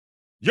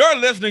You're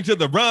listening to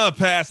the Run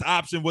Pass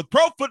Option with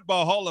Pro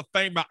Football Hall of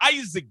Famer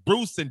Isaac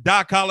Bruce and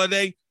Doc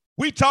Holliday.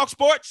 We talk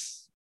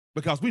sports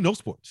because we know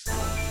sports.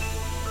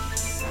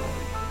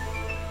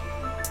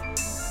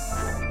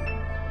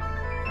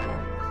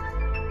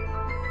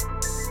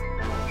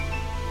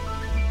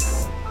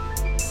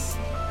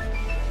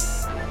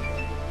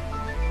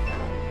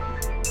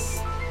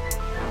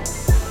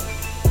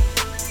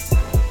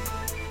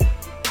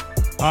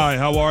 Hi,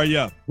 how are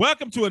you?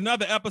 Welcome to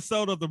another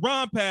episode of the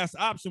Run Pass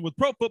Option with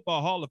Pro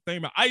Football Hall of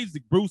Famer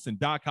Isaac Bruce and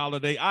Doc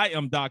Holliday. I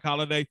am Doc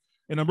Holliday,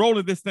 and I'm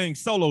rolling this thing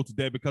solo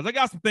today because I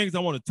got some things I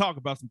want to talk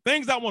about,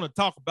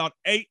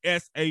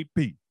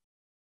 ASAP.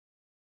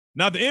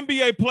 Now, the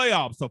NBA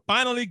playoffs have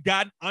finally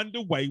gotten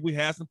underway. We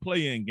had some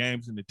play-in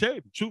games, and to tell you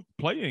the truth,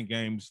 play-in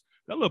games,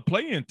 that little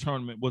play-in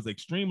tournament was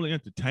extremely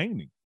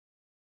entertaining.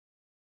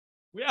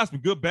 We had some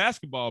good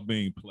basketball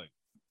being played.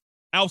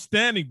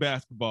 Outstanding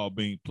basketball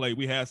being played.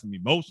 We had some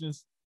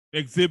emotions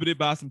exhibited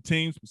by some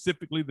teams,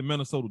 specifically the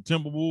Minnesota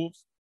Timberwolves,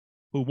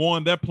 who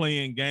won their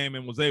play-in game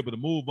and was able to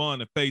move on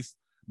to face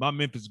my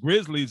Memphis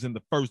Grizzlies in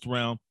the first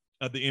round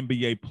of the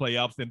NBA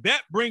playoffs. And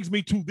that brings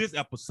me to this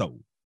episode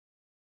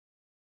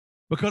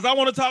because I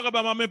want to talk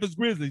about my Memphis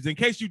Grizzlies. In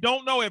case you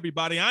don't know,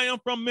 everybody, I am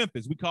from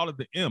Memphis. We call it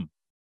the M.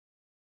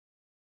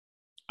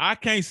 I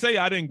can't say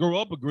I didn't grow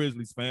up a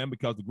Grizzlies fan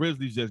because the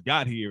Grizzlies just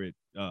got here at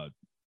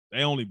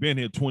they only been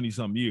here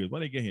 20-some years.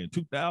 When they get here in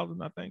 2000,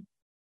 I think,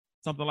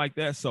 something like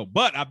that. So,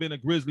 but I've been a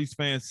Grizzlies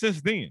fan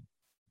since then.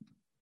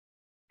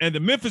 And the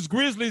Memphis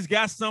Grizzlies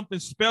got something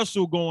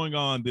special going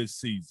on this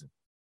season.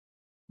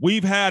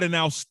 We've had an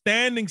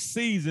outstanding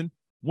season,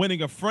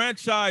 winning a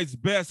franchise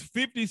best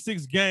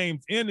 56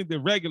 games, ending the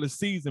regular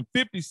season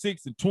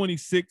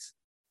 56-26.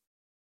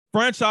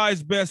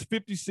 Franchise best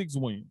 56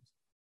 wins.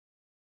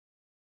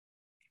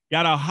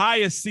 Got our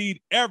highest seed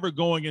ever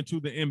going into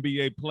the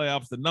NBA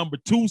playoffs, the number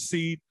 2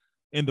 seed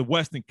in the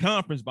Western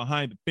Conference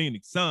behind the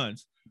Phoenix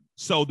Suns.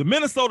 So the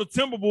Minnesota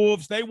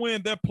Timberwolves, they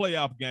win their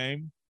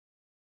play-in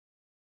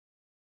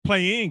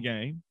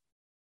game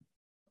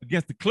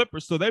against the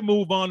Clippers. So they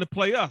move on to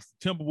play us.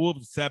 The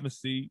Timberwolves, the 7th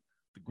seed,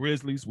 the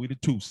Grizzlies, we the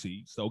 2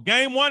 seed. So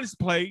game 1 is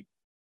played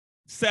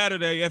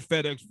Saturday at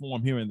FedEx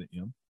Forum here in the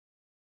M.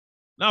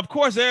 Now, of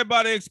course,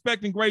 everybody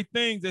expecting great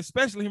things,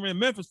 especially here in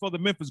Memphis for the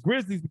Memphis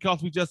Grizzlies,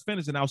 because we just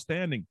finished an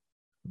outstanding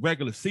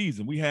regular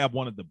season. We have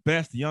one of the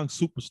best young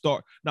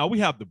superstar. Now, we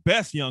have the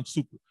best young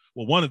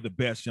one of the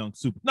best young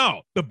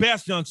the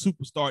best young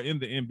superstar in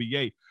the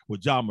NBA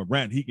with Ja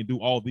Morant. He can do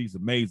all these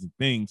amazing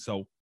things.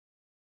 So,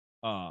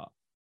 and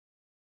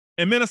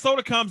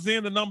Minnesota comes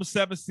in the number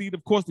 7 seed.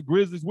 Of course, the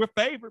Grizzlies, we're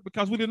favored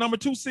because we're the number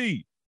 2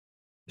 seed.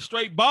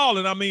 Straight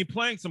balling,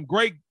 playing some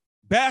great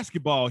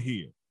basketball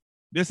here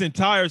this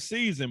entire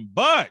season,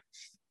 but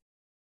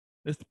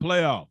it's the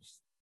playoffs.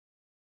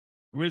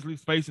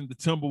 Grizzlies facing the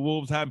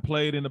Timberwolves, haven't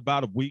played in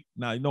about a week.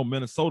 Now,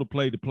 Minnesota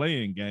played the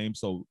play-in game,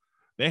 so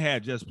they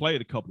had just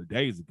played a couple of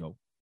days ago,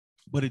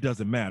 but it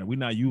doesn't matter. We're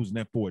not using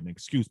that for an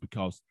excuse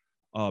because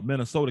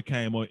Minnesota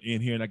came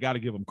in here, and I got to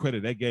give them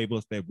credit. They gave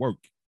us their work.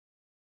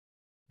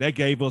 They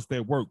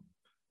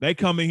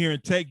come in here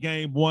and take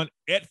game 1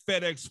 at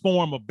FedEx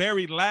Forum, a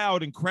very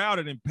loud and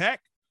crowded and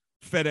packed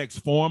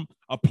FedEx Forum,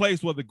 a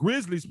place where the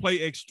Grizzlies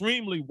play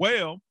extremely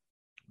well,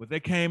 but they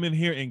came in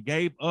here and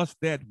gave us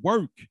that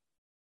work.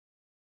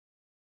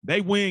 They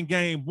win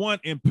game 1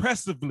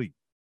 impressively,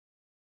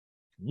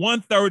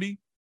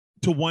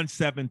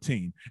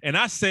 130-117. And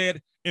I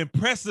said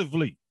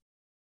impressively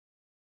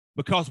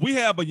because we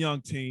have a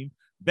young team.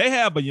 They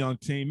have a young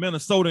team.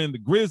 Minnesota and the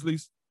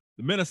Grizzlies.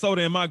 The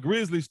Minnesota and my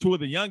Grizzlies, 2 of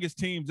the youngest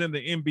teams in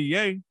the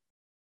NBA.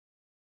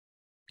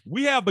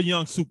 We have a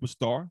young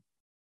superstar,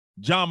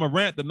 Ja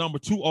Morant, the number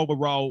 2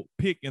 overall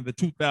pick in the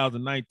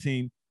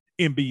 2019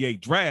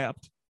 NBA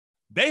draft.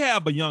 They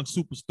have a young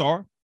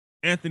superstar,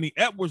 Anthony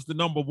Edwards, the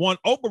number 1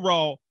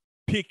 overall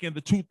pick in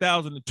the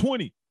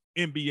 2020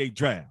 NBA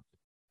draft.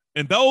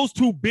 And those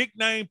 2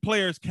 big-name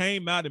players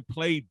came out and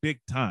played big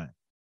time.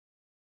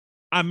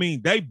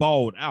 They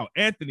balled out.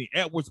 Anthony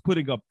Edwards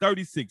putting up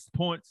 36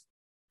 points,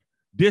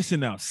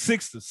 dishing out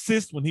 6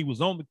 assists when he was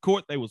on the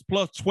court. They was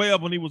plus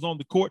 12 when he was on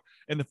the court.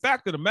 And the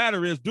fact of the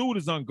matter is, dude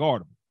is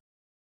unguardable.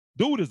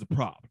 Dude is a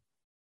problem.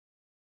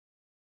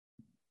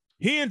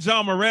 He and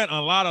Ja Morant are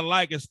a lot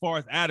alike as far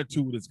as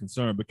attitude is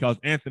concerned because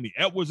Anthony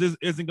Edwards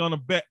isn't going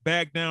to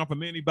back down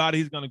from anybody.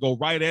 He's going to go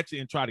right at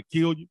you and try to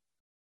kill you.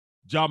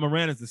 Ja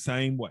Morant is the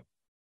same way.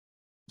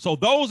 So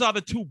those are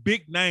the 2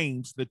 big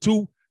names, the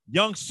 2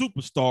 young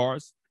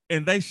superstars,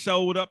 and they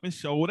showed up and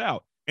showed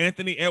out.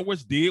 Anthony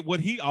Edwards did what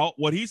he's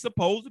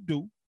supposed to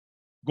do,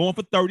 going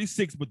for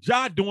 36, but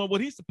Ja doing what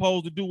he's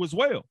supposed to do as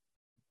well.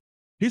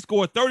 He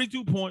scored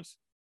 32 points,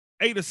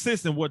 8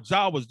 assists, and what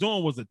Ja was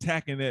doing was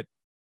attacking that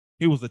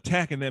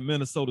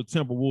Minnesota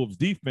Timberwolves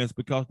defense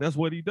because that's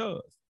what he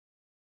does.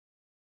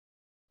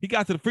 He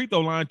got to the free throw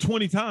line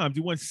 20 times.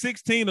 He went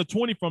 16 or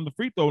 20 from the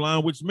free throw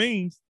line, which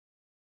means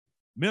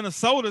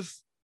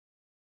Minnesota's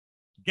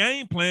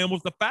game plan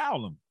was to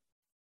foul him.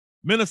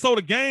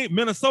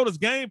 Minnesota's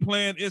game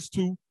plan is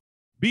to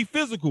be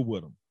physical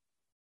with him.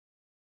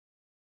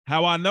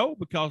 How I know?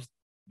 Because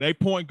they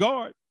point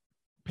guard,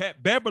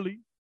 Pat Beverly,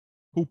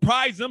 who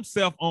prides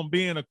himself on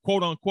being a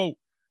quote-unquote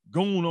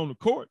goon on the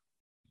court,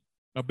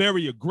 a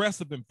very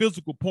aggressive and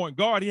physical point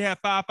guard, he had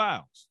 5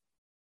 fouls.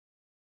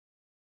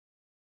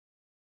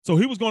 So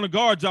he was going to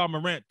guard Ja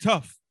Morant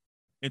tough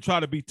and try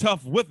to be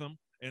tough with him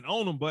and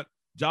own him, but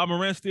Ja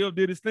Morant still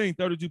did his thing,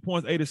 32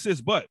 points, 8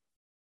 assists. But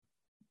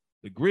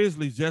the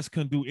Grizzlies just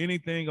couldn't do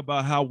anything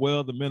about how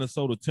well the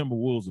Minnesota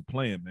Timberwolves are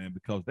playing, man,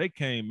 because they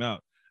came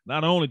out.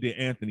 Not only did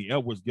Anthony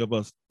Edwards give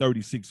us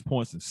 36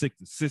 points and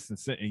 6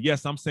 assists, and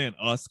yes, I'm saying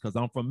us because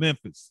I'm from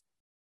Memphis.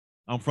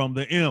 I'm from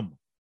the M.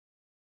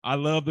 I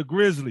love the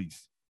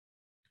Grizzlies.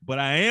 But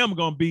I am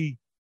going to be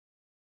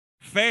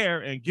fair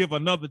and give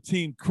another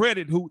team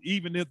credit who,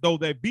 even though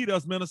they beat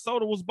us,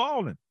 Minnesota was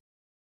balling.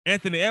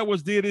 Anthony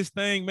Edwards did his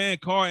thing, man.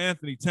 Karl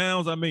Anthony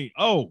Towns,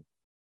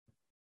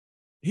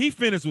 he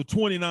finished with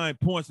 29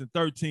 points and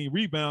 13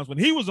 rebounds. When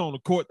he was on the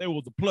court, there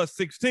was a plus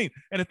 16.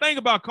 And the thing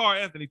about Karl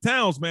Anthony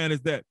Towns, man,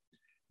 is that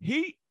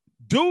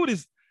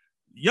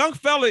young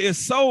fella is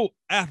so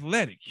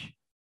athletic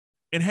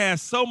and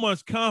has so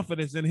much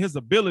confidence in his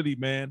ability,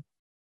 man.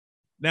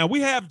 Now,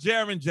 we have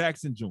Jaren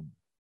Jackson Jr.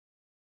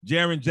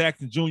 Jaren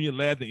Jackson Jr.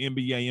 led the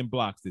NBA in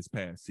blocks this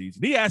past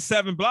season. He had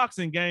 7 blocks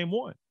in game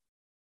 1.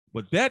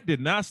 But that did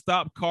not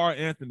stop Karl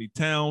Anthony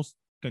Towns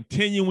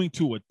continuing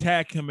to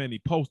attack him, and he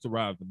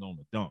posterized him on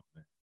the dunk,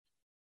 man.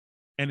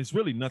 And it's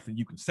really nothing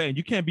you can say. And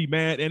you can't be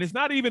mad, and it's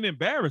not even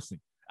embarrassing.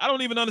 I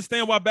don't even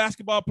understand why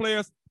basketball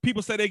players,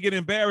 people say they get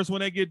embarrassed when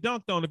they get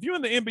dunked on. If you're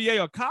in the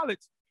NBA or college,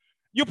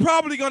 you're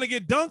probably going to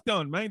get dunked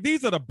on, man.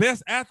 These are the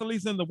best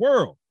athletes in the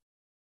world.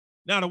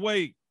 Now, the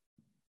way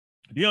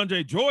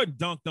DeAndre Jordan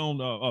dunked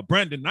on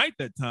Brandon Knight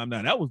that time,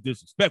 now that was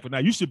disrespectful. Now,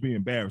 you should be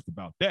embarrassed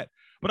about that.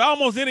 But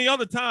almost any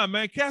other time,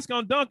 man, cat's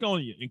going to dunk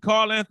on you. And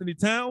Karl Anthony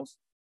Towns,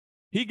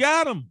 he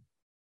got him.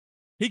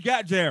 He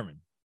got Jaren.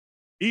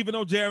 Even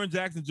though Jaren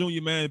Jackson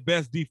Jr., man,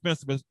 best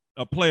defensive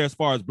player as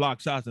far as block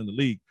shots in the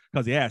league,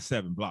 because he had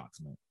 7 blocks,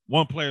 man.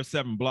 One player,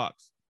 7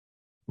 blocks.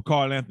 But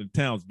Karl Anthony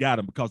Towns got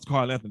him because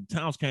Karl Anthony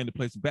Towns came to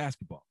play some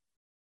basketball.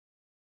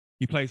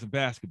 He played some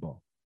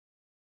basketball.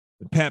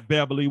 And Pat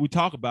Beverly, we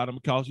talk about him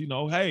because,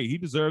 hey, he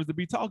deserves to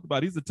be talked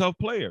about. He's a tough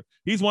player.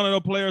 He's one of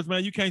those players,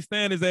 man, you can't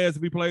stand his ass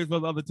if he plays for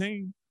the other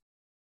team.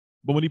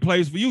 But when he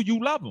plays for you,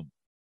 you love him.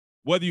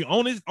 Whether you're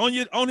on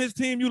his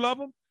team, you love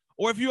him,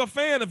 or if you're a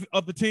fan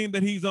of the team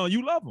that he's on,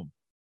 you love him.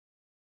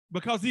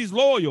 Because he's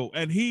loyal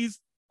and he's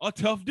a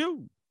tough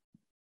dude.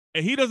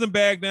 And he doesn't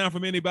back down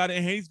from anybody,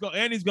 and he's going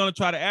to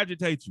try to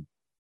agitate you.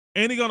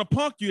 And he's going to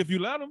punk you if you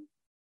let him.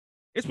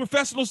 It's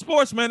professional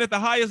sports, man, at the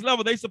highest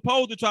level. They're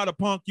supposed to try to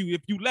punk you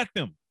if you let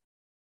them.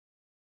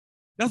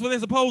 That's what they're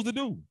supposed to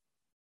do.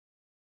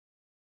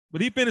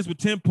 But he finished with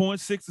 10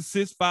 points, 6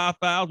 assists, 5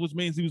 fouls, which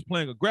means he was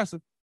playing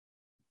aggressive.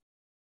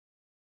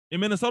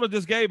 And Minnesota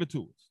just gave it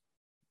to us.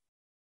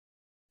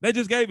 They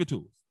just gave it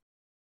to us.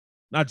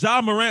 Now,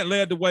 Ja Morant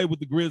led the way with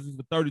the Grizzlies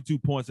with 32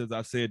 points, as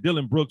I said.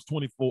 Dylan Brooks,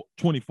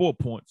 24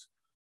 points.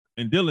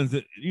 And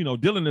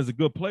Dylan is a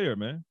good player,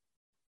 man.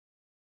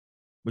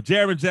 But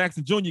Jaren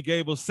Jackson Jr.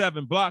 gave us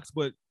 7 blocks,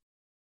 but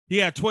he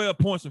had 12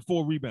 points and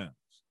 4 rebounds.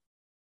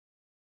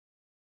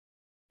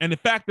 And the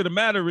fact of the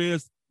matter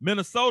is,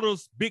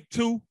 Minnesota's big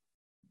 2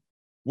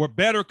 were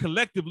better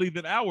collectively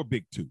than our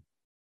big 2.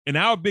 And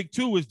our big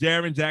 2 is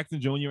Jaren Jackson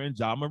Jr. and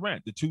Ja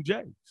Morant, the 2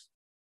 J's,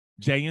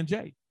 J and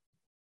J.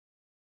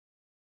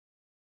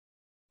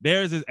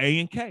 Theirs is A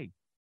and K,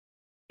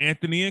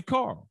 Anthony and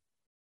Karl.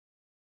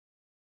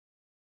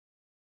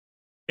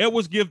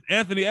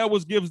 Anthony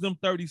Edwards gives them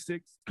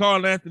 36.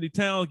 Karl Anthony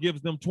Towns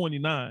gives them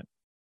 29.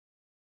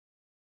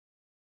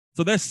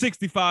 So that's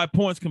 65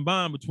 points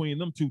combined between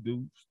them 2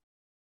 dudes.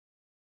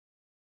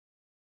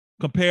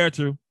 Compared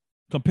to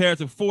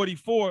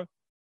 44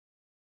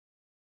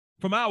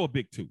 from our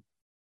big 2.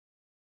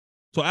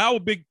 So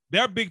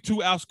their big 2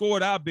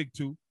 outscored our big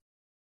 2.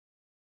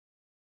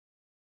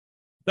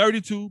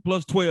 32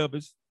 plus 12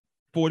 is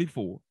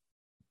 44.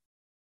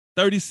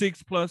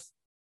 36 plus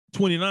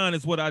 29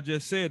 is what I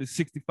just said is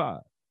 65.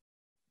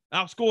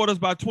 Outscored us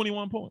by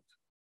 21 points.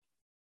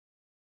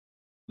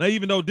 Now,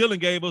 even though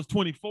Dylan gave us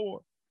 24,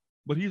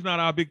 but he's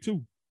not our big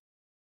 2.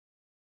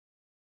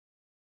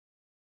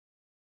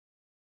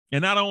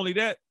 And not only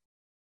that,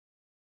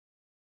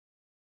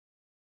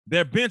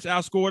 their bench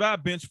outscored our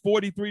bench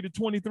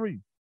 43-23.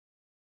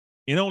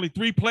 And only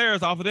 3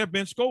 players off of their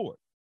bench scored.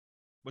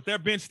 But their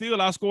bench still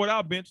outscored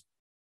our bench.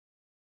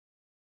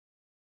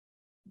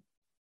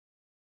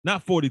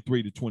 Not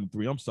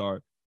 43-23, I'm sorry.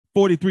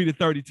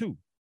 43-32.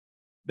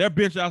 Their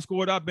bench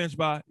outscored our bench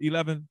by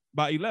 11.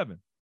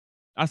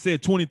 I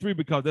said 23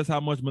 because that's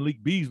how much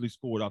Malik Beasley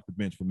scored off the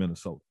bench for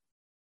Minnesota.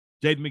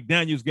 Jaden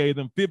McDaniels gave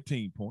them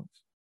 15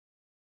 points.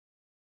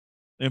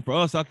 And for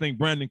us, I think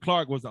Brandon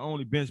Clark was the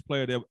only bench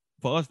player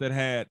for us that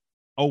had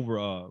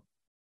over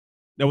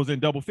that was in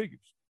double figures.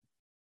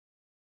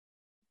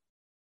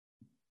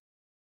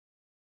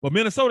 But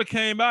Minnesota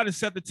came out and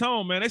set the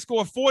tone, man. They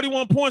scored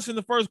 41 points in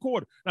the first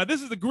quarter. Now,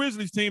 this is the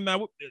Grizzlies team.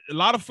 Now, a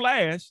lot of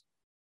flash.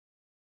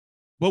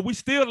 But we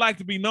still like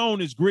to be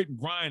known as grit and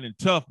grind and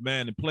tough,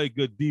 man, and play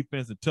good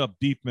defense and tough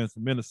defense.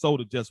 And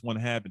Minnesota just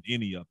wasn't having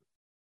any of it.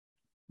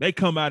 They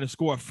come out and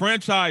score a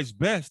franchise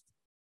best,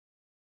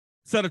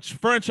 set a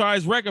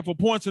franchise record for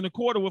points in the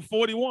quarter with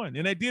 41,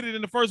 and they did it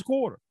in the first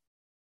quarter.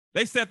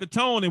 They set the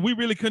tone, and we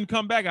really couldn't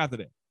come back after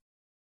that.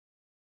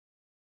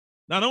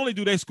 Not only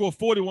do they score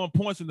 41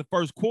 points in the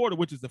first quarter,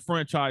 which is the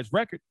franchise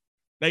record,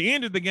 they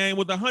ended the game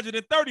with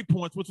 130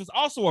 points, which was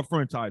also a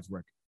franchise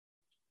record.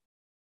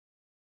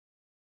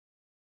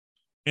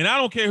 And I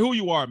don't care who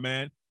you are,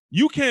 man.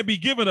 You can't be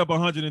giving up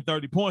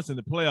 130 points in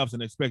the playoffs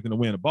and expecting to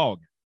win a ball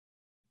game.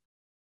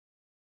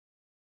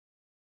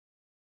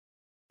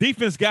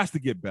 Defense got to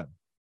get better.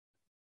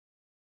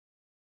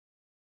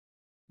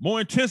 More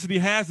intensity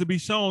has to be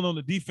shown on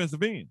the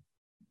defensive end.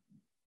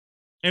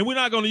 And we're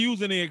not going to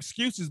use any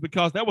excuses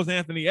because that was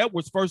Anthony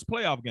Edwards' first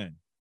playoff game.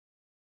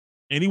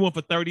 And he went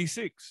for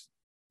 36.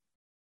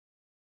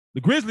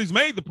 The Grizzlies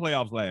made the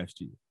playoffs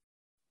last year.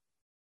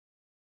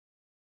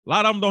 A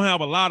lot of them don't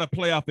have a lot of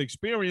playoff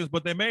experience,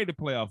 but they made the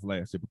playoffs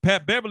last year. But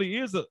Pat Beverly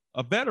is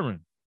a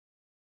veteran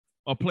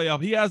of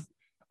playoff. He has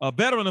a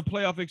veteran of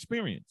playoff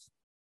experience.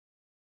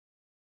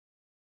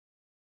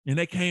 And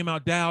they came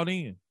out dialed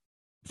in.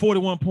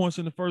 41 points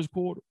in the first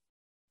quarter.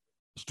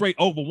 Straight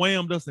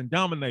overwhelmed us and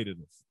dominated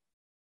us.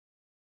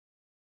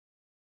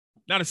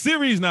 Now, the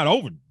series is not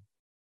over.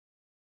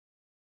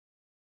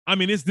 I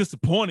mean, it's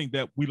disappointing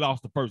that we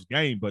lost the first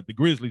game, but the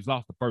Grizzlies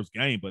lost the first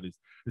game, but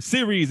the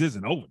series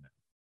isn't over now.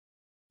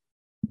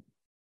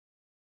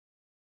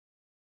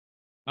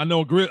 I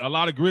know a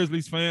lot of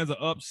Grizzlies fans are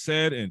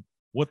upset and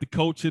what the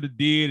coach should have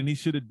did, and he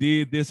should have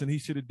did this and he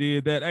should have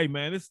did that. Hey,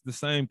 man, this is the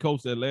same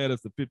coach that led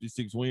us to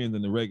 56 wins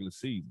in the regular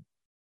season.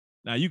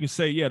 Now, you can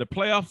say, yeah, the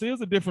playoffs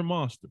is a different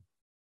monster.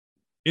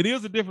 It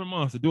is a different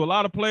monster. Do a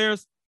lot of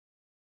players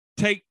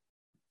take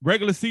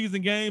regular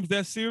season games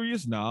that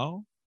serious?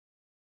 No.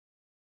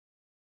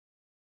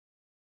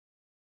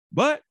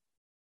 But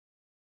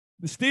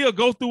they still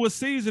go through a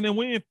season and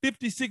win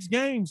 56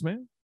 games,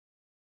 man.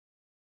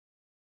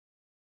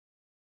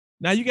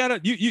 Now you gotta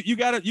dial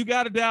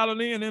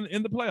it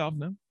in the playoffs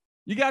now.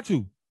 You got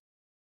to.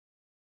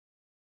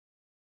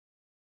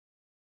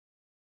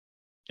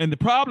 And the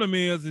problem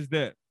is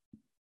that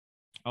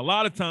a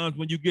lot of times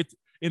when you get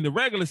in the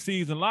regular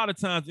season, a lot of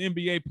times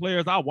NBA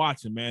players, I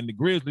watch them, man. The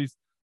Grizzlies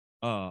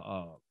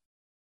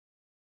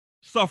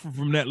suffer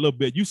from that a little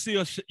bit. You see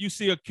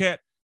a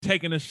cat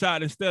taking a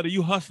shot, instead of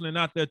you hustling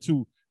out there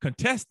to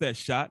contest that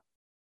shot,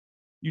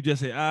 you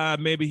just say,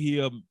 maybe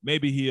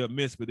he'll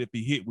miss, but if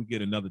he hit, we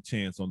get another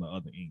chance on the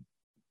other end.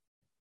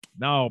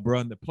 No,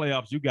 bro, in the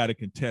playoffs, you got to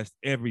contest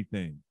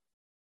everything.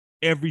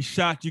 Every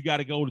shot you got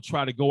to go to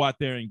try to go out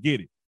there and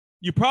get it.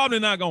 You're probably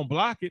not going to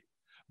block it,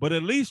 but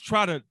at least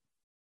try to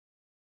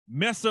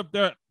mess up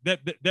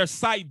their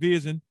sight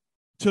vision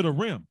to the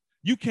rim.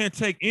 You can't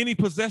take any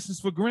possessions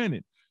for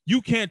granted.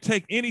 You can't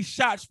take any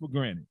shots for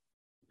granted.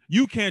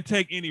 You can't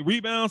take any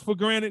rebounds for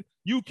granted.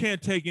 You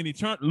can't take any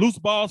loose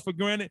balls for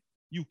granted.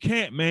 You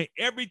can't, man.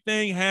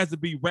 Everything has to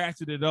be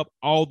ratcheted up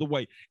all the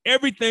way.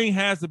 Everything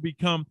has to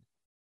become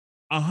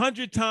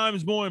 100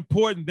 times more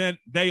important than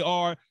they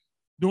are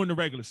during the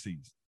regular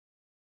season.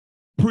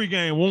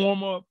 Pre-game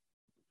warm-up,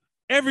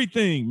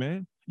 everything,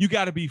 man. You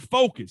got to be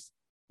focused.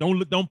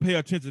 Don't pay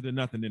attention to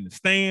nothing in the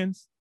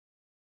stands.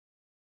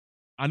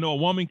 I know a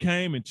woman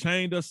came and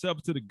chained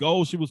herself to the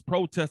goal. She was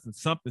protesting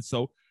something,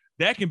 so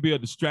that can be a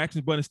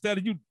distraction. But instead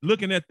of you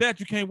looking at that,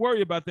 you can't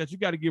worry about that. You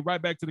got to get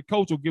right back to the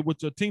coach or get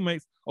with your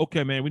teammates.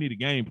 Okay, man, we need a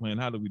game plan.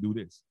 How do we do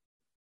this?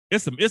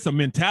 It's a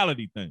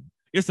mentality thing.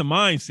 It's a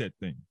mindset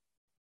thing.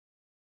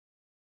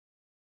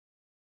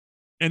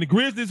 And the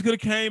Grizzlies could have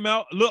came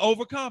out a little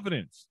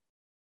overconfident,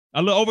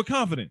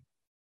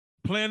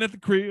 playing at the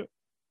crib,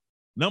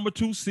 number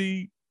 2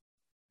 seed,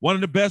 one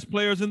of the best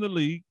players in the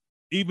league,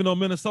 even though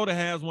Minnesota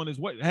has one as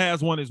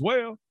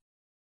well.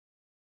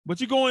 But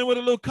you go in with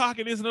a little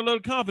cockiness and a little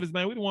confidence,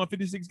 man. We done won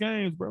 56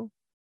 games, bro.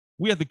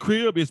 We at the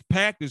crib. It's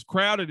packed. It's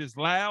crowded. It's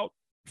loud.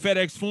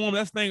 FedEx Forum.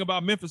 That's the thing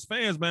about Memphis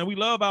fans, man. We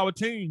love our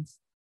teams,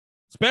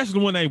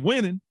 especially when they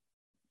winning.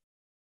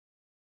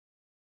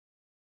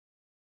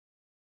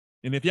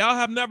 And if y'all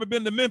have never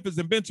been to Memphis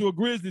and been to a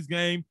Grizzlies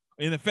game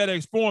in the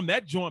FedEx Forum,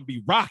 that joint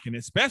be rocking,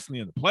 especially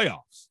in the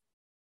playoffs.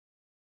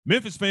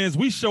 Memphis fans,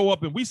 we show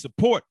up and we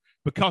support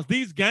because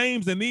these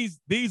games and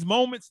these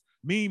moments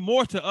mean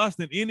more to us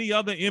than any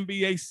other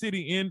NBA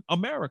city in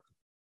America.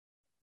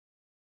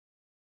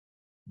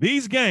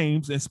 These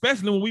games,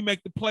 especially when we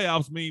make the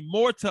playoffs, mean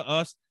more to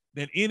us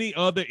than any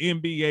other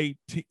NBA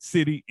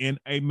city in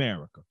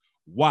America.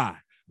 Why?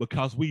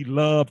 Because we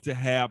love to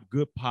have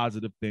good,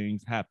 positive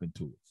things happen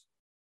to us.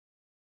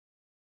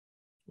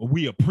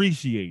 We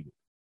appreciate it.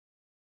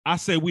 I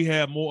say we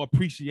have more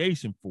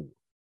appreciation for it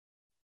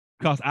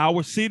because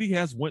our city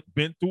has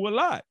been through a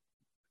lot.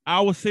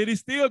 Our city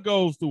still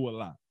goes through a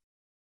lot.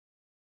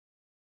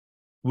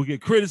 We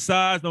get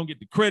criticized, don't get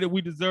the credit we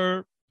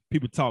deserve.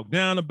 People talk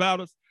down about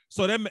us.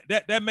 So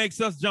that makes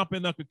us jump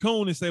in the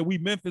cocoon and say we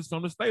Memphis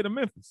from the state of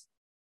Memphis.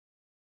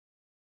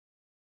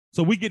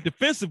 So we get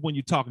defensive when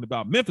you're talking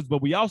about Memphis,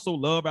 but we also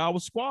love our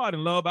squad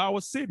and love our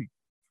city.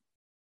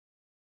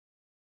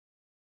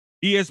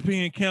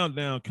 ESPN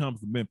Countdown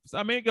comes to Memphis.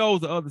 I mean, it goes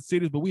to other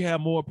cities, but we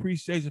have more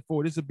appreciation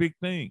for it. It's a big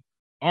thing.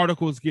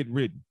 Articles get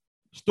written.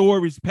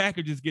 Stories,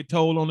 packages get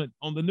told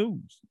on the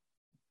news.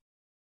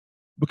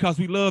 Because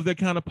we love that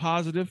kind of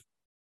positive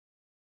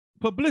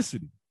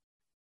publicity.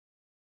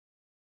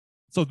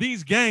 So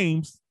these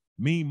games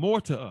mean more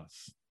to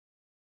us.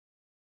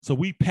 So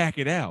we pack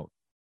it out.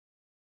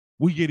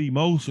 We get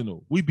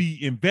emotional. We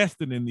be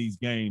invested in these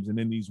games and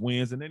in these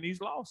wins and in these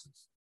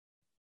losses.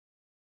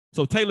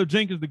 So Taylor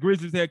Jenkins, the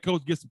Grizzlies head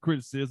coach, gets some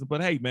criticism, but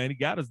hey, man, he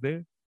got us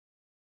there.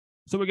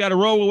 So we got to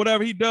roll with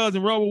whatever he does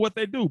and roll with what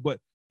they do. But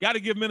got to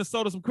give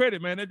Minnesota some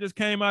credit, man. They just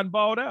came out and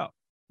balled out.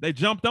 They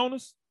jumped on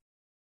us.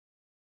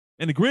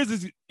 And the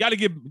Grizzlies got to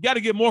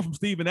get more from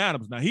Steven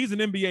Adams. Now, he's an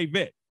NBA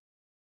vet.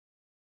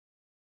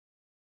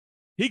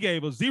 He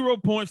gave us 0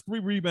 points, 3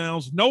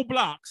 rebounds, no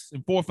blocks,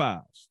 and 4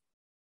 fouls.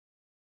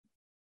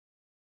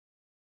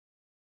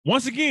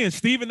 Once again,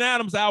 Steven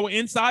Adams, our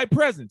inside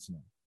presence now.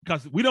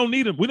 Because we don't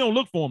need him. We don't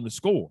look for him to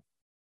score.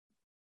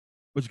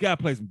 But you got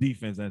to play some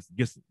defense and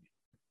get some.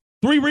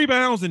 3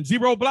 rebounds and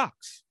 0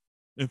 blocks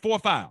and 4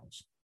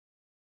 fouls.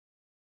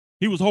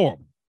 He was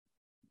horrible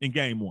in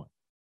game 1.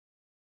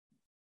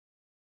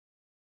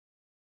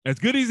 As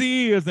good as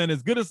he is and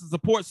as good as the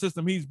support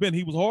system he's been,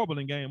 he was horrible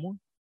in game 1.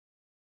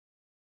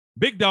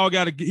 Big Dog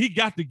got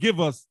to give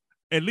us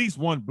at least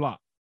 1 block.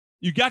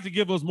 You got to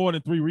give us more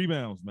than 3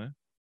 rebounds, man.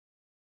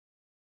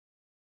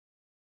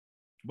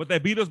 But they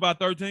beat us by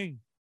 13.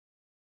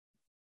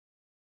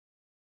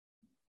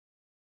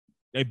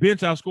 They bench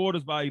outscored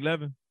us by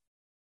 11.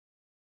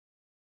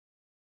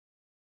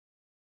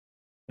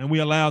 And we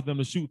allowed them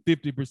to shoot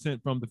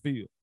 50% from the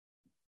field.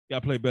 Got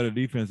to play better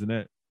defense than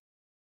that.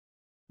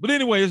 But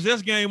anyway, it's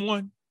just game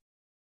 1.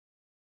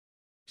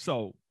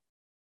 So,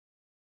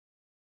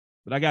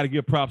 but I got to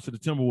give props to the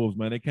Timberwolves,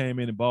 man. They came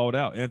in and balled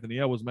out. Anthony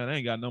Edwards, man, I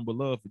ain't got nothing but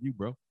love for you,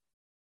 bro.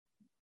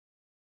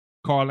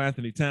 Karl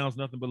Anthony Towns,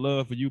 nothing but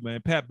love for you,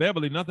 man. Pat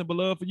Beverly, nothing but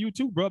love for you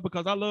too, bro,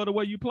 because I love the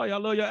way you play. I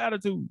love your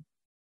attitude.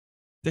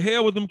 To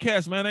hell with them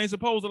cats, man. They ain't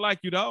supposed to like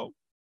you, dog.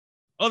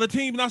 Other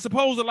teams not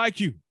supposed to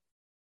like you.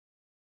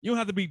 You don't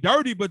have to be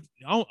dirty, but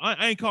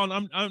I ain't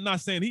calling. I'm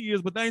not saying he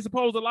is, but they ain't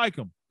supposed to like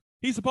him.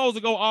 He's supposed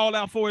to go all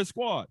out for his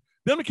squad.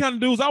 Them the kind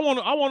of dudes I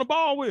want to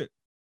ball with.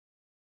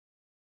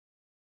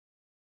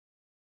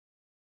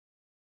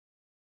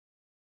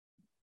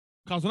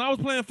 Because when I was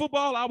playing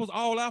football, I was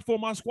all out for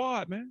my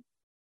squad, man.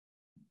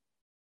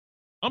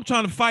 I'm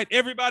trying to fight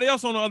everybody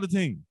else on the other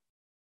team.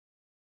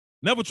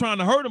 Never trying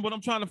to hurt them, but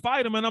I'm trying to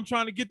fight them, and I'm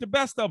trying to get the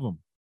best of them.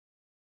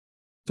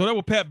 So that's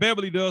what Pat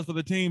Beverly does for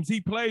the teams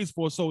he plays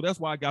for, so that's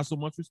why I got so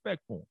much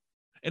respect for him.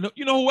 And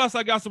you know who else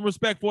I got some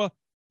respect for?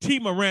 T.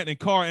 Morant and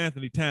Karl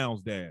Anthony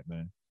Towns' dad,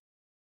 man.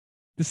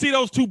 To see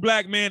those 2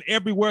 black men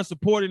everywhere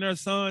supporting their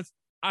sons,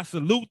 I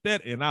salute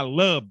that, and I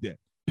love that.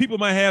 People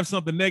might have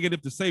something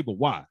negative to say, but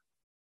why?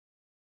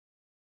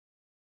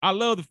 I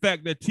love the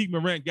fact that T.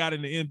 Morant got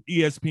in the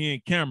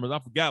ESPN cameras. I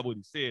forgot what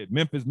he said.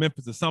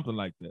 Memphis, or something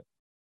like that.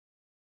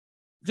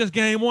 Just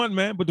game 1,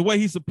 man. But the way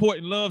he supports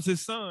and loves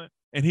his son,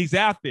 and he's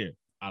out there,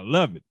 I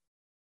love it.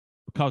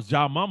 Because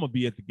Ja Mama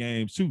be at the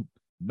game, too.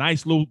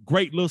 Nice little,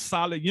 great little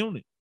solid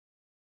unit.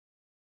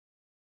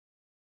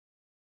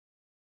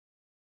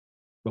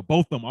 But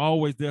both of them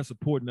always there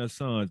supporting their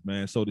sons,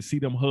 man. So to see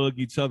them hug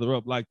each other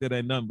up like that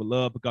ain't nothing but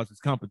love because it's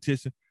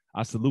competition.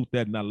 I salute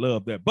that and I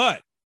love that.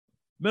 But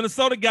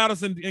Minnesota got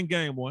us in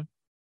game 1.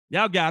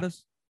 Y'all got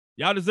us.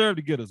 Y'all deserve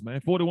to get us,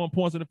 man. 41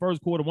 points in the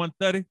first quarter,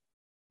 130.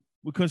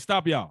 We couldn't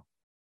stop y'all.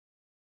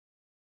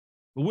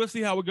 But we'll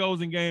see how it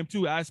goes in game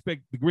 2. I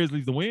expect the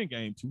Grizzlies to win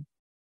game 2.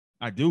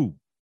 I do.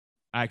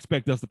 I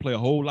expect us to play a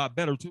whole lot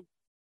better, too.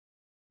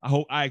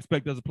 I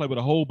expect us to play with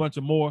a whole bunch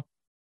of more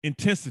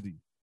intensity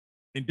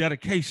and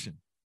dedication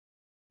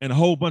and a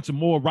whole bunch of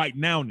more right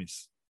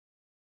nowness.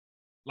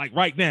 Like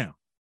right now.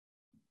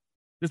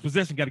 This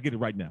possession got to get it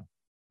right now.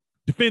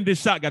 Defend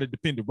this shot, got to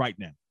defend it right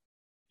now.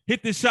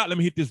 Hit this shot, let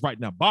me hit this right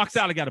now. Box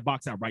out, I got to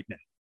box out right now.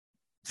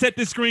 Set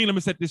this screen, let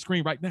me set this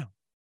screen right now.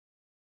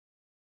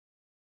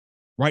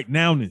 Right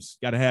nowness.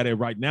 Got to have that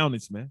right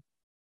nowness, man.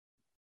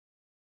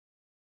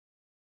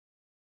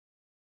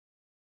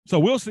 So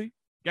we'll see.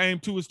 Game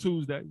 2 is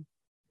Tuesday.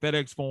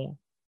 FedEx Forum.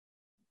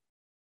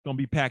 Going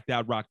to be packed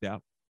out, rocked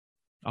out.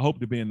 I hope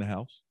to be in the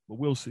house, but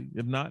we'll see.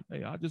 If not,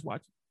 hey, I'll just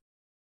watch it.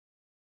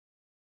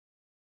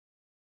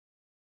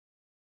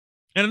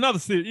 And another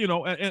series, you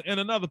know, and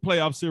another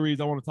playoff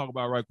series I want to talk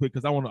about right quick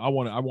because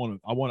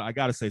I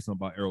got to say something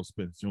about Errol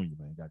Spence Jr.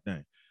 Man, god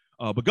dang.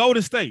 But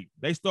Golden State,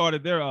 they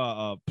started their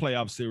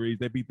playoff series.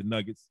 They beat the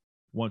Nuggets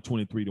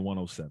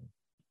 123-107.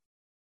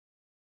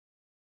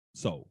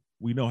 So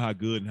we know how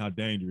good and how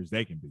dangerous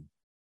they can be.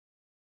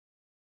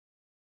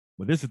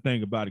 But this is the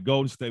thing about it.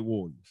 Golden State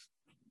Warriors,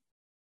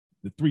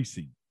 the 3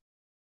 seed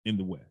in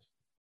the West.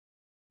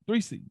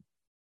 3 seed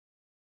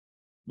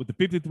with the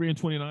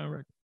 53-29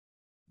 record.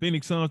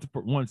 Phoenix Suns, the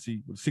 1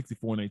 seed with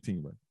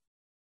 64-18 record.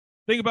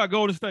 Think about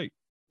Golden State,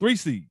 3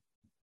 seed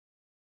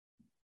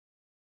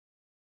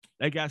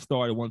They got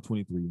started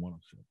 123-107.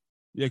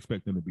 You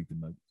expect them to beat the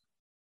Nuggets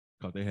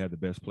because they had the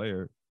best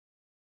player.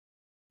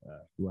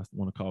 Do I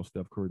want to call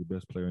Steph Curry the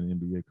best player in the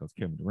NBA because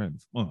Kevin Durant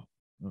is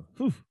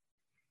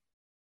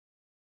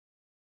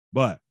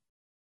But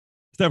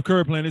Steph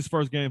Curry playing his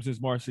first game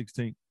since March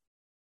 16th.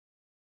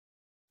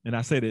 And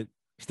I say that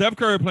Steph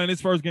Curry playing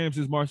his first game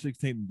since March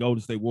 16th, and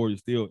Golden State Warriors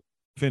still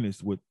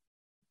finished with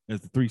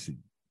as the 3 seed.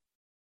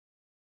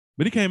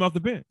 But he came off the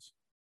bench.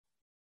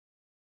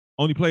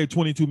 Only played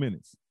 22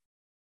 minutes.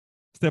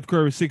 Steph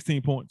Curry,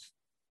 16 points,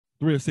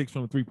 3 of 6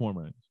 from the 3-point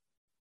range.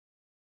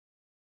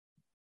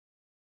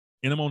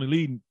 And I'm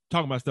only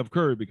talking about Steph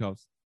Curry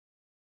because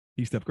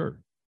he's Steph Curry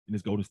and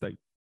it's Golden State.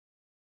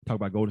 Talk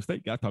about Golden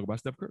State, got to talk about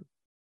Steph Curry.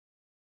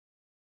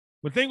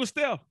 But the thing with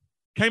Steph,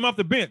 came off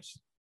the bench.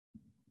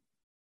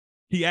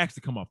 He asked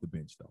to come off the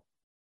bench, though.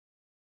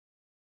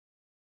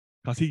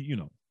 Because he,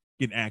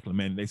 getting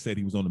acclimated. They said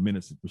he was on the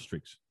minutes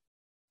restriction.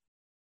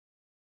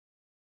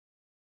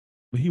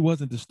 But he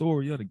wasn't the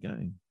story of the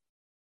game.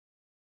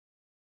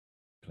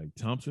 Klay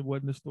Thompson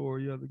wasn't the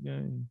story of the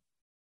game.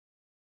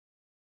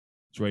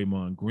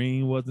 Draymond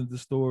Green wasn't the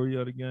story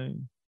of the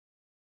game.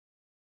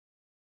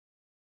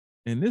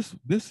 And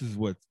this is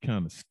what's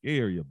kind of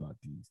scary about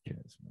these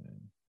cats,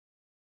 man.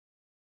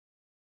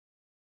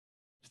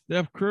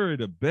 Steph Curry,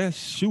 the best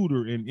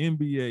shooter in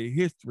NBA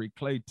history,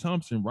 Klay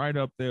Thompson right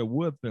up there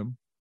with him.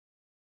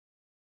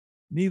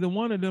 Neither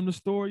one of them the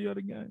story of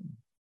the game.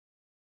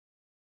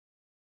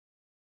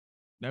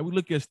 Now we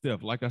look at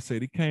Steph. Like I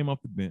said, he came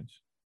off the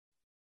bench,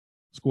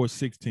 scored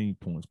 16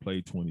 points,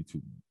 played 22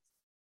 minutes.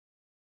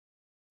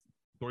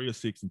 3 of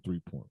 6 and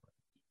 3-point range.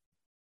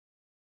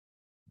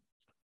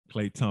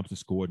 Klay Thompson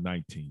scored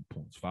 19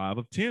 points, 5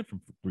 of 10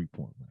 from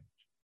 3-point range.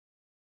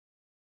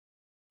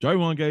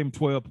 Draymond gave him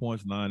 12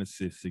 points, 9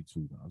 assists, 6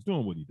 rebounds,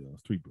 doing what he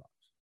does, 3 blocks.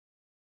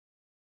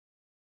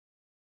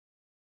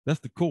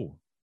 That's the core.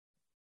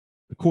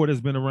 The core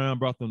that's been around,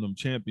 brought them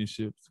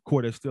championships, the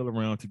core that's still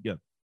around together.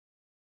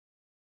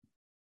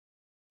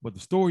 But the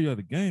story of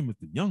the game is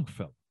the young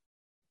fella.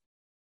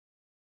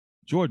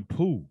 Jordan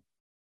Poole.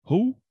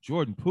 Who?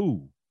 Jordan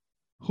Poole.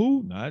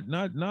 Who? Not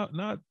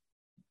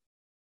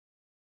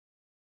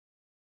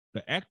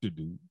the actor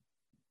dude.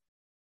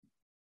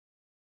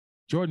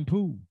 Jordan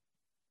Poole.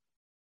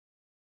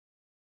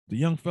 The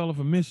young fella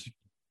from Michigan.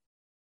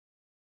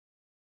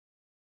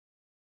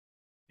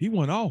 He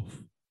went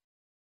off.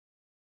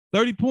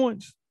 30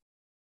 points.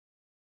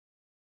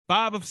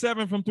 5 of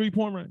 7 from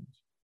 3-point range.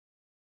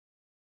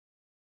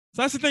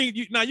 So that's the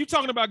thing. Now you're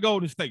talking about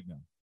Golden State now.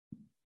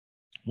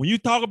 When you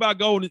talk about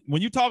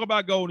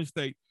Golden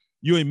State,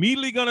 you're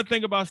immediately going to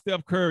think about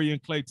Steph Curry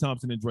and Klay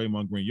Thompson and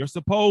Draymond Green. You're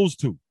supposed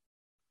to.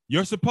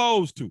 You're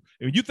supposed to.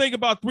 And when you think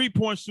about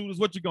 3-point shooters,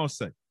 what you going to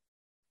say?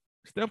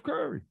 Steph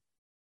Curry.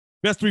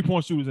 Best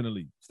 3-point shooters in the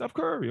league. Steph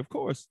Curry, of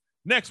course.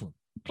 Next one.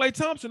 Klay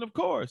Thompson, of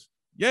course.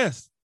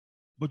 Yes.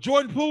 But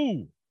Jordan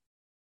Poole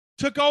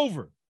took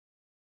over.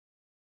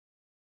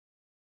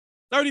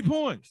 30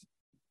 points.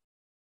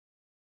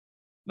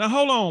 Now,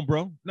 hold on,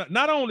 bro.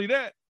 Not only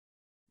that,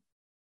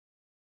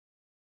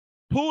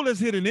 Poole has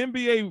hit an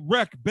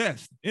NBA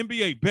best,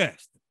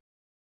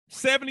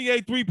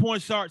 78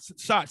 3-point shots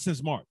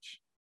since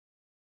March.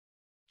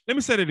 Let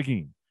me say that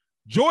again.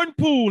 Jordan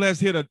Poole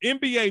has hit an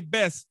NBA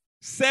best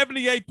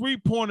 78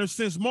 3-pointers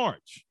since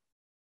March.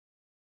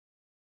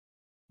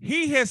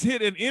 He has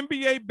hit an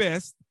NBA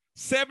best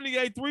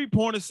 78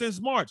 3-pointers since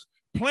March,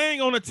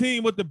 playing on a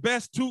team with the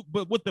best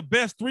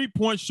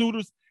 3-point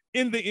shooters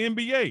in the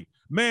NBA.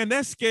 Man,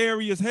 that's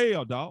scary as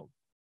hell, dog.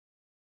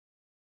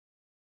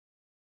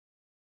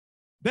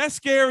 That's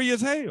scary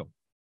as hell.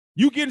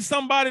 You getting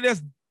somebody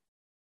that's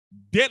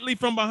deadly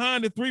from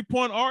behind the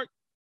 3-point arc,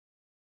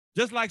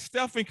 just like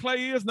Steph and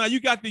Klay is. Now you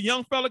got the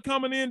young fella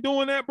coming in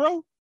doing that,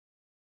 bro.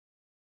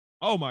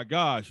 Oh my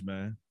gosh,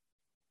 man.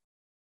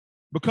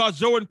 Because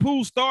Jordan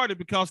Poole started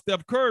because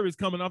Steph Curry is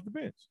coming off the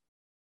bench.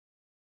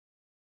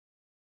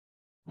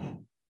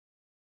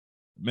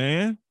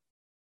 Man.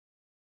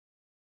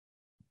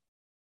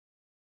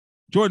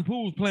 Jordan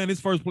Poole was playing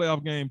his first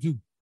playoff game too.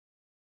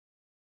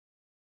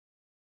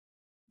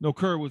 No,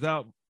 Curry was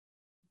out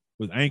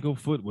with ankle,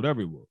 foot,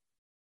 whatever it was.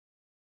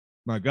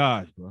 My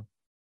gosh, bro.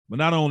 But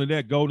not only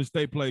that, Golden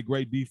State played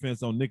great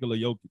defense on Nikola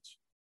Jokic,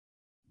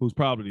 who's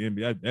probably the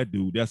NBA. That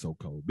dude, that's so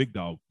cold. Big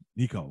dog,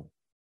 he cold.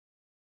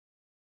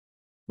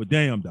 But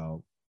damn,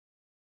 dog.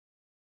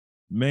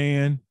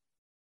 Man,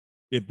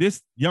 if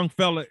this young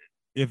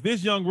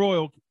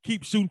Royal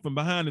keeps shooting from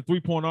behind the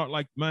 3-point arc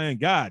like, man,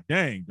 god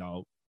dang,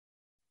 dog.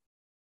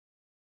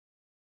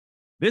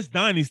 This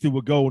dynasty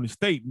with Golden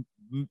State,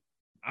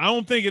 I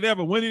don't think it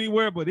ever went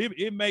anywhere, but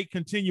it may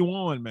continue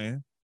on,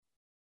 man.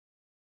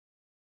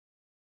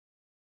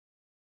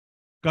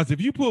 Because if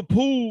you put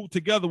Poole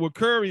together with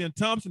Curry and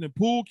Thompson and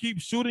Poole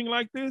keeps shooting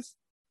like this,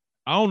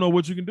 I don't know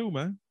what you can do,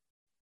 man.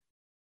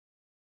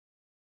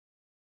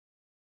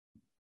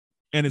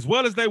 And as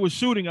well as they were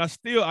shooting, I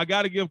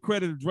got to give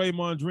credit to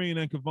Draymond Green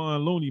and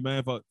Kevon Looney,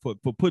 man, for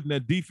putting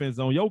that defense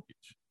on Jokic.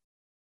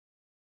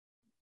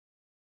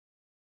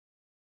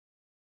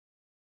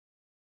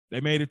 They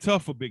made it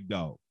tough for Big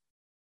Dog.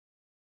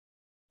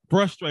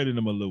 Frustrated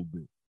him a little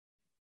bit.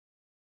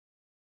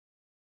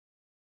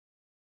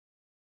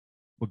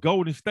 But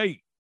Golden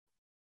State,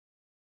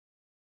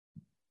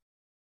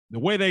 the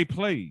way they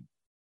played,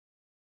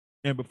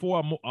 and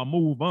before I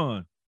move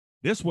on,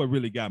 this is what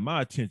really got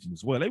my attention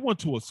as well. They went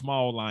to a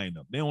small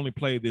lineup. They only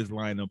played this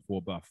lineup for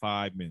about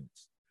 5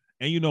 minutes.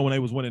 And you know, when they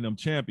was winning them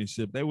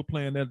championships, they were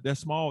playing that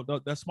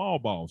small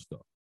ball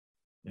stuff.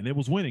 And it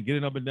was winning,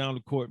 getting up and down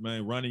the court,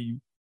 man, running you,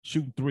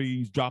 shooting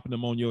threes, dropping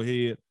them on your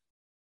head.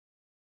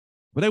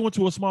 But they went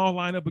to a small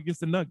lineup against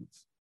the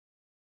Nuggets.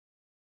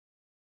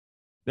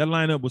 That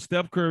lineup was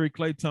Steph Curry,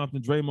 Klay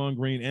Thompson, Draymond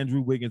Green,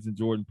 Andrew Wiggins, and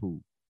Jordan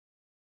Poole.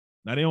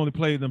 Now, they only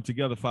played them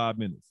together 5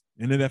 minutes.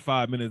 And in that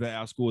 5 minutes, they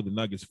outscored the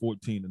Nuggets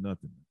 14-0.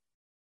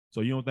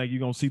 So you don't think you're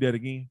going to see that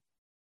again?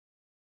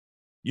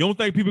 You don't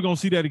think people are going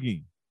to see that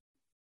again?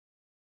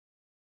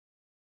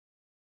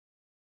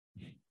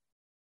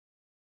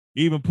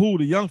 Even Poole,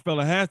 the young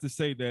fella, has to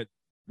say that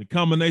the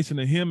combination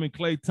of him and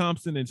Klay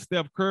Thompson and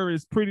Steph Curry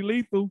is pretty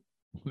lethal.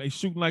 When they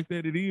shooting like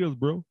that, it is,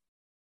 bro.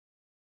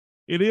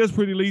 It is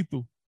pretty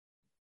lethal.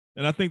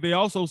 And I think they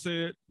also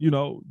said, you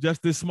know,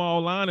 just this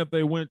small lineup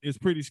they went is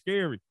pretty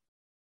scary.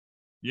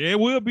 Yeah, it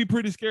will be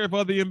pretty scary for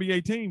other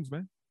NBA teams,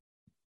 man.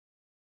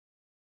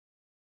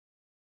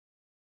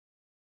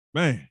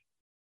 Man.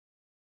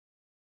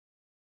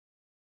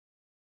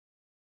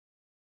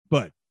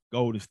 But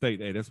Golden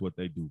State, hey, that's what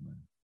they do, man.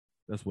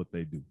 That's what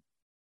they do.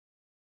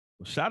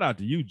 Well, shout out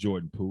to you,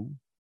 Jordan Poole.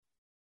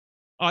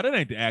 Oh, that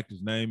ain't the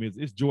actor's name.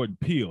 It's Jordan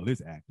Peele,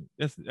 his actor.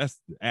 That's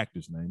the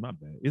actor's name. My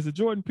bad. Is it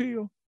Jordan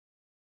Peele?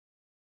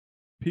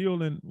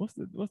 Peele and what's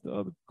the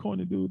other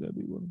corny dude that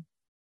be with him?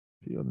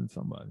 Peele and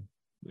somebody.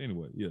 But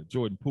anyway, yeah,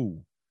 Jordan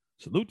Poole.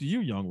 Salute to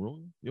you, young Roy.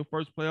 Your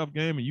first playoff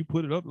game and you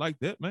put it up like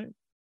that, man.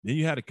 Then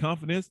you had the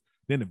confidence.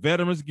 Then the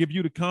veterans give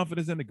you the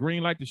confidence and the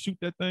green light to shoot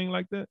that thing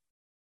like that.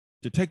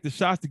 To take the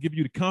shots, to give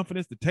you the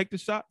confidence to take the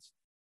shots.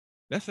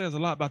 That says a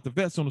lot about the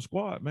vets on the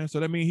squad, man. So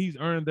that means he's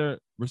earned their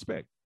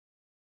respect.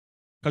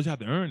 Because you have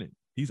to earn it.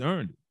 He's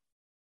earned it.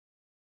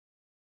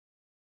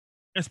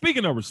 And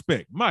speaking of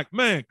respect, Mike,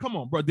 man, come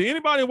on, bro. Did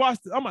anybody watch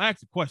I'm going to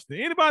ask a question.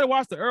 Did anybody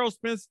watch the Errol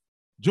Spence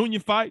Jr.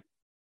 fight?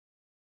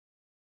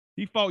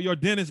 He fought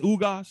Yordenis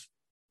Ugas.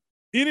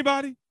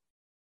 Anybody?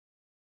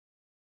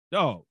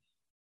 Dog.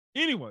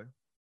 Anyway,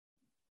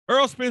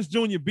 Errol Spence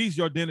Jr. beats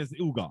Yordenis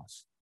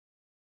Ugas.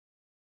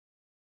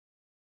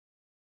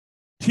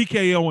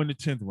 TKO in the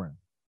 10th round.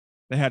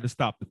 They had to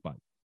stop the fight.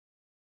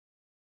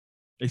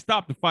 They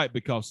stopped the fight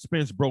because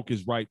Spence broke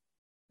his right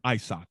eye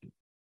socket.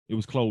 It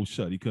was closed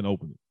shut. He couldn't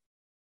open it.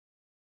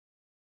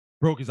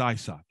 Broke his eye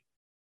socket.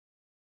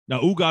 Now,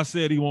 Ugas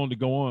said he wanted to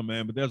go on,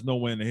 man, but there's no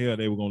way in the hell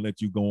they were going to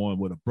let you go on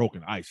with a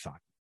broken eye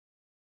socket.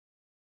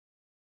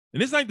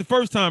 And this ain't the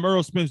first time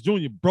Errol Spence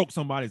Jr. broke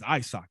somebody's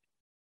eye socket.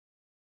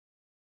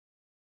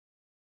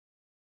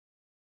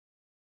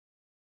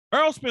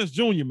 Errol Spence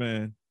Jr.,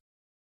 man,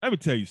 let me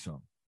tell you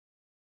something.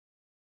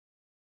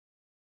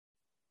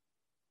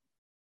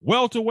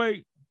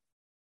 Welterweight,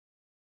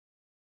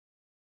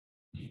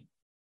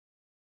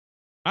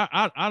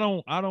 I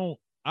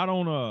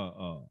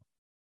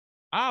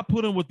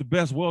put him with the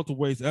best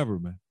welterweights ever,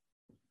 man.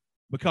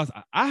 Because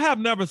I have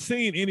never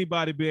seen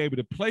anybody be able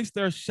to place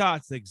their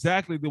shots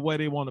exactly the way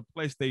they want to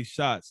place their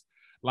shots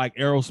like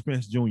Errol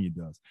Spence Jr.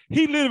 does.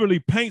 He literally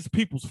paints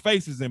people's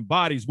faces and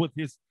bodies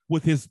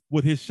with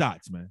his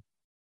shots, man.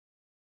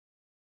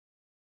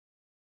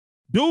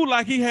 Dude,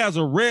 like he has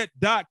a red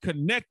dot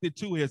connected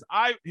to his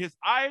eye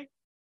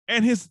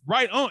and his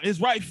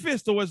right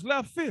fist or his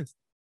left fist.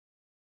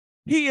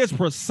 He is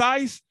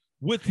precise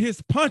with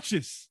his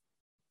punches.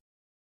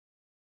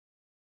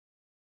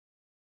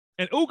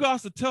 And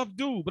Ugas a tough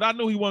dude, but I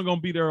knew he wasn't going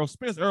to beat Errol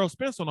Spence. Errol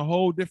Spence on a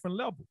whole different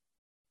level.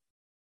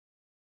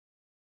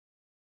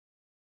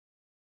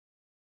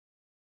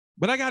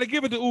 But I got to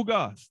give it to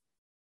Ugas.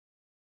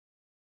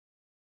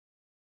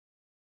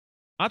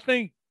 I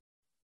think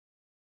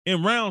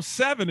in round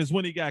 7 is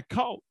when he got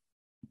caught.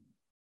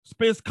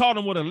 Spence caught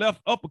him with a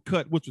left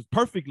uppercut, which was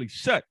perfectly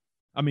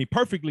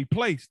perfectly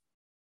placed.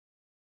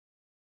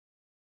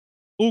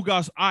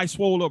 Ugas' eye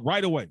swole up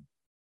right away.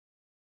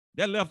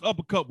 That left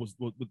uppercut was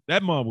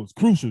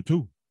crucial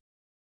too.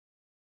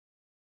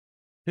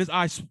 His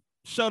eye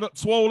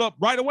swole up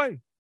right away.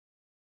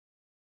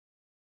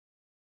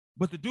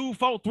 But the dude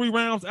fought 3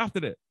 rounds after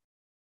that.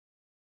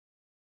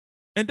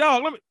 And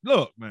dog,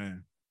 look,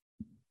 man.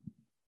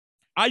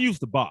 I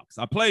used to box.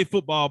 I played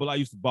football, but I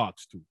used to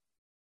box too.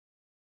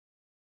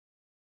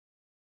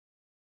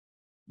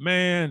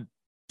 Man,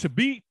 to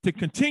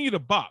continue to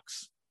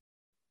box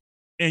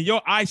and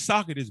your eye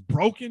socket is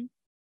broken,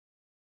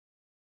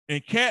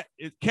 and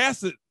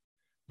cats,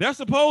 they're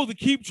supposed to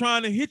keep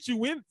trying to hit you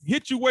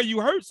where you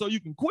hurt so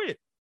you can quit.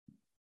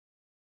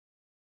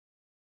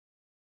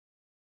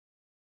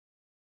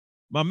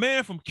 My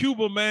man from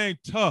Cuba, man,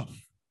 tough.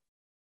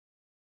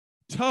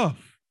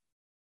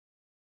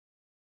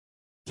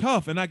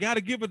 And I got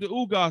to give it to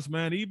Ugas,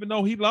 man. Even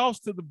though he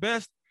lost to the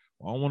best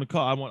I don't want to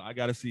call. I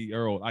got to see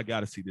Errol. I got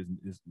to see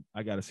this.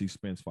 I got to see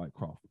Spence fight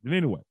Crawford. But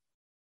anyway,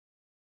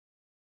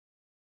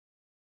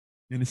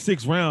 in the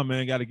 6th round,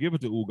 man, got to give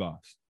it to Ugas.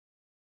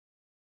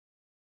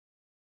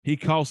 He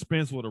caught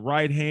Spence with a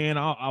right hand.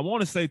 I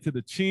want to say to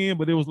the chin,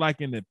 but it was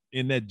like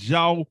in that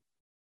jaw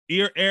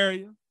ear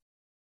area.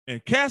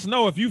 And cats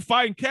know if you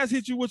fighting, cats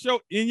hit you with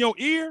in your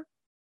ear.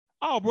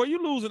 Oh, bro,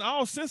 you losing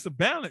all sense of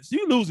balance.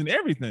 You losing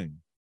everything.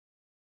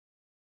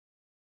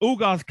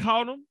 Ugas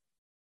caught him.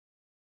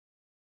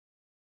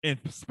 And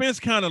Spence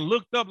kind of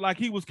looked up like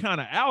he was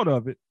kind of out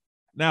of it.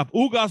 Now, if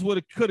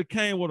Ugas could have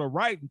came with a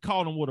right and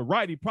caught him with a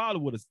right, he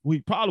probably would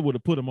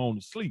have put him on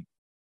to sleep.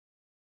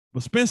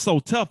 But Spence so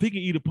tough, he can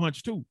eat a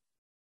punch too.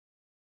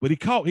 But he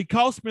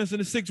caught Spence in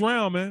the 6th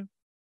round, man.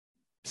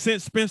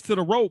 Sent Spence to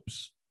the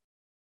ropes.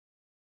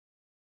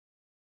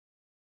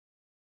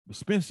 But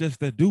Spence just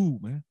that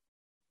dude, man.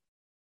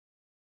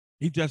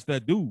 He just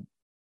that dude.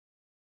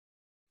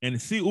 And to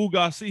see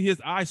Ugas, see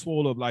his eye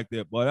swell up like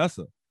that, boy,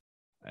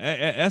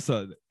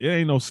 it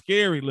ain't no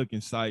scary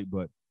looking sight,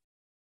 but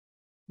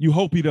you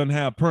hope he doesn't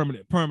have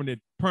permanent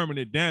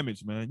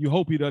damage, man. You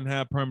hope he doesn't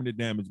have permanent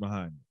damage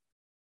behind him.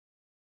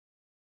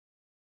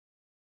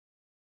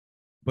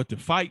 But to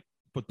fight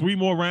for 3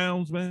 more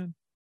rounds, man,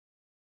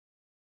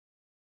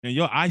 and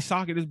your eye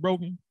socket is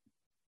broken,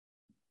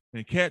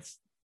 and cats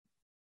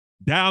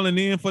dialing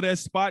in for that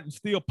spot and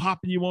still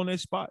popping you on that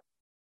spot.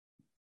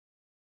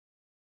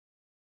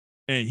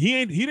 And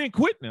he didn't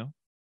quit now.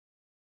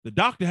 The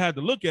doctor had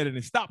to look at it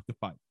and stop the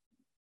fight.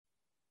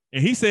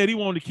 And he said he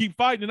wanted to keep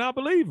fighting, and I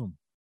believe him.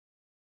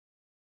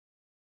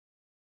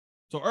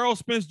 So Errol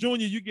Spence Jr.,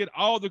 you get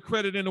all the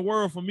credit in the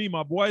world from me,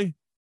 my boy,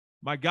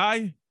 my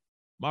guy,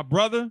 my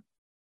brother,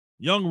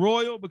 young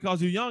Royal,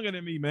 because you're younger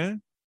than me,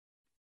 man.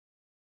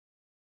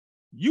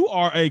 You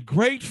are a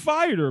great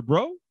fighter,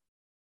 bro.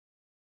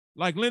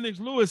 Like Lennox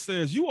Lewis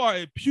says, you are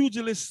a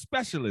pugilist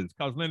specialist,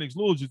 because Lennox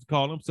Lewis used to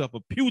call himself a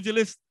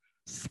pugilist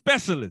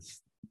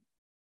specialist.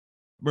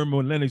 Remember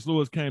when Lennox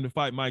Lewis came to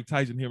fight Mike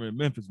Tyson here in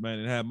Memphis, man,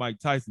 and had Mike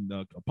Tyson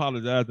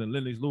apologizing to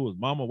Lennox Lewis'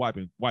 mama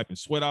wiping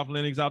sweat off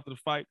Lennox after the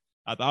fight.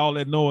 After all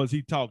that noise,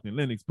 he talked, and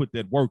Lennox put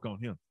that work on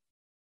him.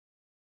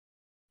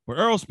 But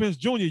Errol Spence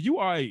Jr., you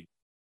are a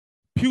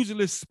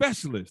pugilist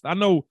specialist. I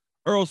know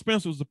Errol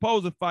Spence was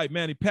supposed to fight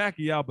Manny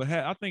Pacquiao, but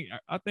I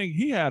think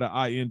he had an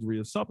eye injury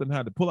or something,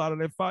 had to pull out of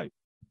that fight.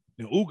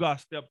 And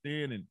Ugas stepped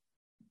in and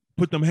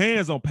put them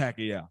hands on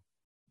Pacquiao. I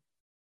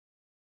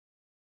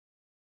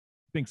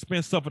think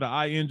Spence suffered an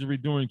eye injury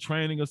during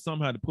training or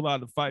something, had to pull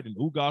out of the fight, and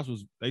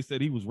Ugas they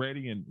said he was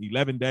ready in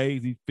 11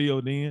 days. He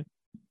filled in.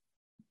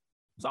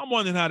 So I'm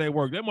wondering how they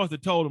work. They must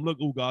have told him, look,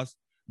 Ugas,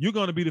 you're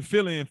going to be the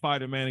fill-in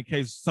fighter, man, in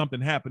case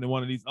something happened to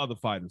one of these other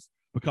fighters.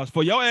 Because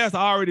for your ass to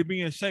already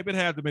be in shape, it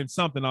had to have been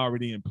something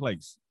already in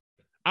place.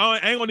 I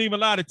ain't going to even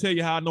lie to tell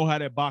you how I know how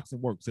that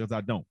boxing works, because I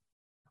don't.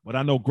 But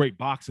I know great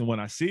boxing when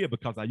I see it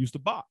because I used to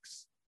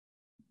box.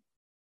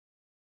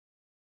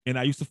 And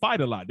I used to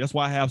fight a lot. That's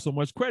why I have so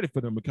much credit for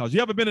them, because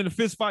you ever been in a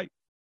fist fight?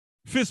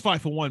 Fist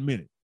fight for 1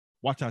 minute.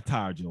 Watch how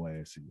tired your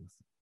ass is.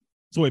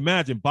 So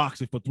imagine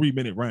boxing for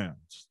 3-minute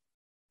rounds.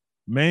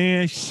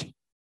 Man,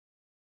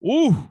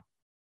 ooh.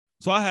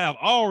 So I have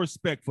all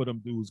respect for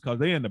them dudes because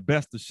they're in the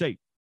best of shape.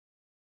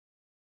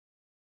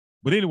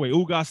 But anyway,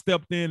 Ugas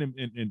stepped in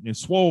and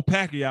swole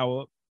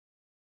Pacquiao up.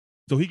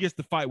 So he gets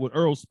to fight with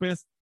Errol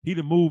Spence. He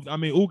done moved. I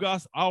mean,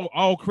 Ugas,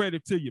 all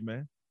credit to you,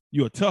 man.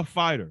 You're a tough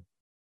fighter.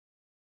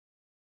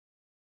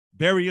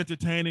 Very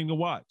entertaining to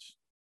watch.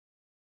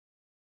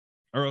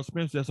 Errol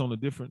Spence he's just on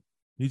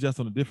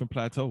a different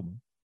plateau,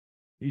 man.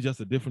 He's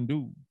just a different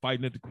dude.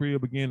 Fighting at the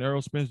crib again,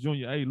 Errol Spence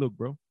Jr. Hey, look,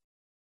 bro.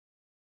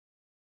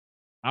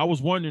 I was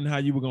wondering how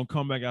you were going to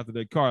come back after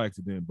that car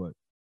accident, but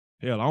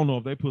hell, I don't know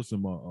if they put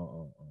some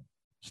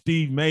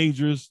Steve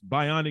Majors,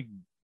 Bionic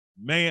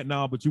Man.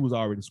 No, but you was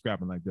already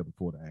scrapping like that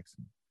before the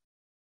accident.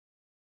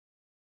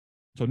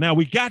 So now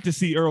we got to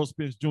see Errol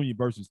Spence Jr.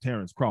 versus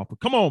Terrence Crawford.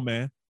 Come on,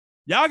 man.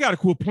 Y'all got to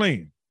quit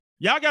playing.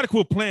 Y'all got to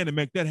quit playing to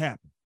make that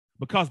happen,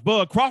 because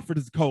Bud Crawford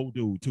is a cold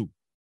dude, too.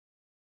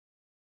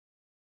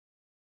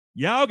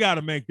 Y'all got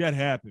to make that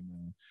happen,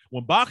 man.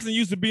 When boxing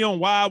used to be on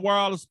Wide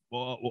World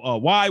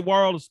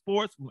of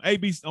Sports,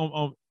 ABC,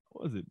 on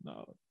what was it?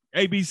 No,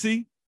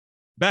 ABC.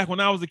 Back when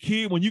I was a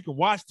kid, when you can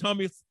watch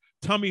Tommy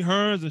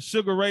Hearns and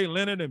Sugar Ray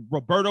Leonard and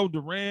Roberto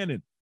Duran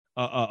and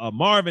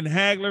Marvin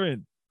Hagler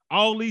and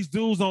all these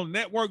dudes on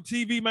network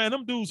TV, man,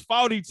 them dudes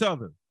fought each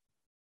other.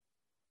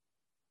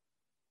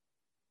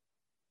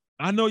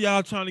 I know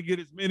y'all trying to get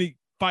as many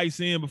fights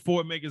in before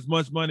it make as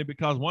much money,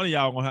 because one of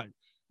y'all gonna have.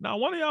 Now,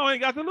 one of y'all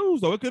ain't got to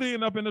lose, though. It could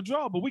end up in a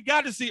draw. But we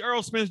got to see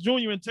Errol Spence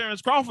Jr. and Terrence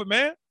Crawford,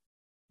 man.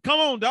 Come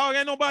on, dog.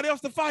 Ain't nobody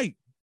else to fight.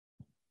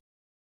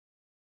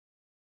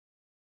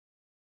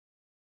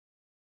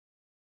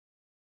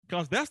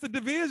 Because that's the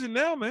division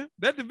now, man.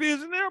 That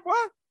division there, boy.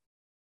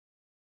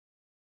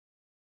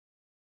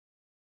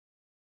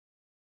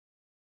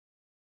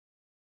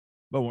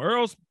 But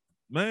when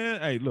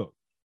man, hey, look.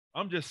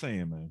 I'm just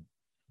saying, man.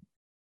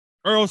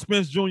 Errol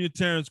Spence Jr.,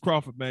 Terrence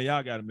Crawford, man,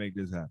 y'all got to make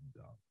this happen,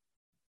 dog.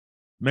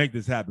 make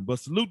this happen. But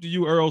salute to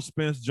you, Errol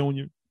Spence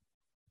Jr.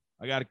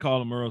 I got to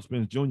call him Errol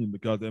Spence Jr.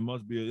 because there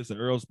must be it's an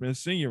Errol Spence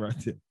Sr. right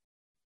there.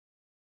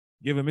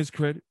 Give him his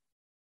credit.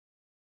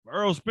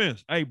 Errol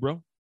Spence, hey,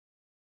 bro,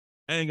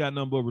 I ain't got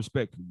nothing but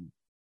respect for you.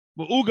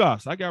 But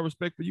Ugas, I got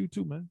respect for you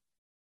too, man.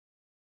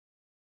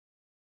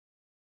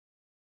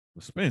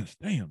 But Spence,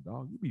 damn,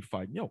 dog, you be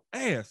fighting your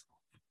ass off.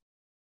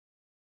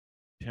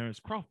 Terrence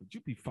Crawford,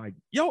 you be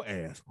fighting your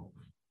ass off.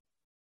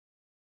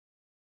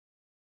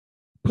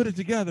 Put it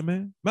together,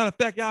 man. Matter of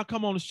fact, y'all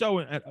come on the show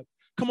and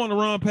come on the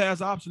Run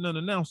Pass option and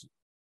announce it.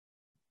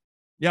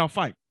 Y'all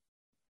fight.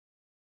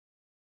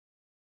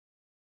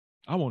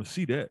 I want to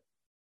see that.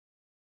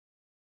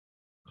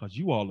 Because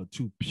you all are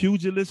two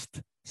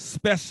pugilist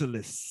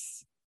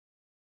specialists,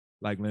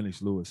 like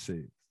Lennox Lewis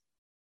says.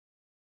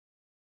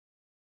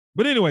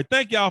 But anyway,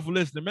 thank y'all for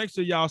listening. Make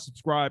sure y'all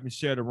subscribe and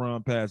share the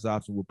Run Pass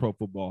option with Pro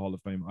Football Hall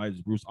of Famer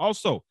Isaac Bruce.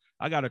 Also,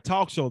 I got a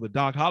talk show, the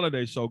Doc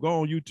Holliday Show.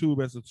 Go on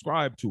YouTube and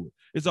subscribe to it.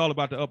 It's all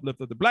about the uplift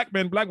of the black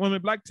men, black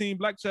women, black team,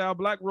 black child,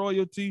 black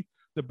royalty,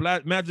 the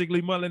black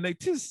magically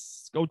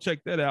melanated. Go check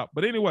that out.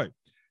 But anyway,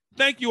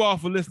 thank you all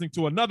for listening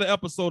to another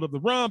episode of the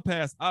Run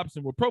Pass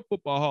option with Pro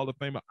Football Hall of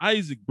Famer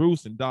Isaac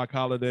Bruce and Doc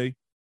Holliday.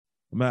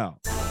 I'm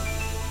out.